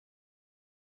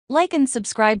Like and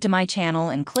subscribe to my channel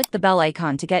and click the bell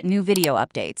icon to get new video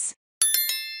updates.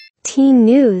 Team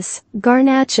news: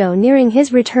 Garnacho nearing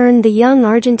his return. The young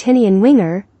Argentinian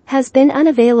winger has been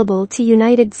unavailable to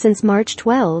United since March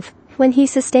 12, when he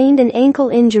sustained an ankle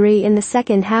injury in the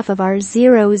second half of our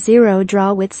 0-0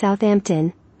 draw with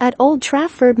Southampton at Old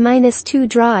Trafford -2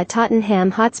 draw at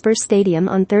Tottenham Hotspur Stadium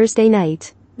on Thursday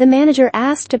night. The manager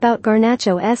asked about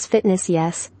Garnacho's fitness.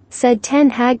 Yes, said Ten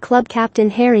Hag club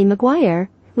captain Harry Maguire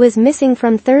was missing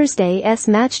from Thursday's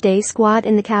matchday squad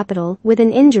in the capital with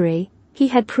an injury. He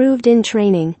had proved in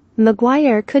training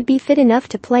Maguire could be fit enough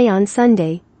to play on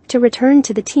Sunday to return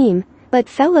to the team, but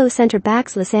fellow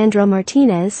centre-backs Lisandro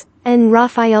Martinez and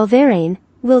Rafael Varane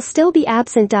will still be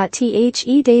absent.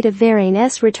 The date of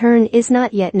Varane's return is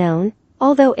not yet known,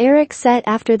 although Eric said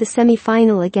after the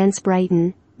semi-final against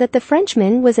Brighton that the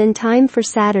Frenchman was in time for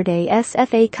Saturday's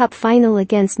FA Cup final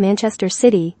against Manchester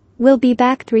City. Will be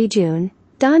back 3 June.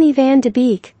 Donny van de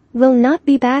Beek will not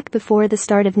be back before the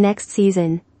start of next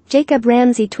season. Jacob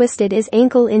Ramsey twisted his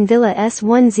ankle in Villa's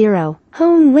 1-0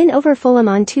 home win over Fulham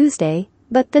on Tuesday,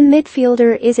 but the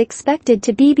midfielder is expected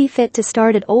to be fit to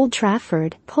start at Old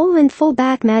Trafford. Poland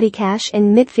full-back Matty Cash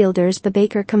and midfielders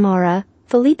Babakar Kamara,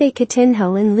 Felipe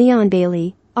Coutinho and Leon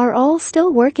Bailey are all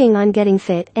still working on getting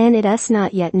fit, and it's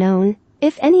not yet known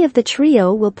if any of the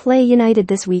trio will play United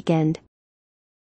this weekend.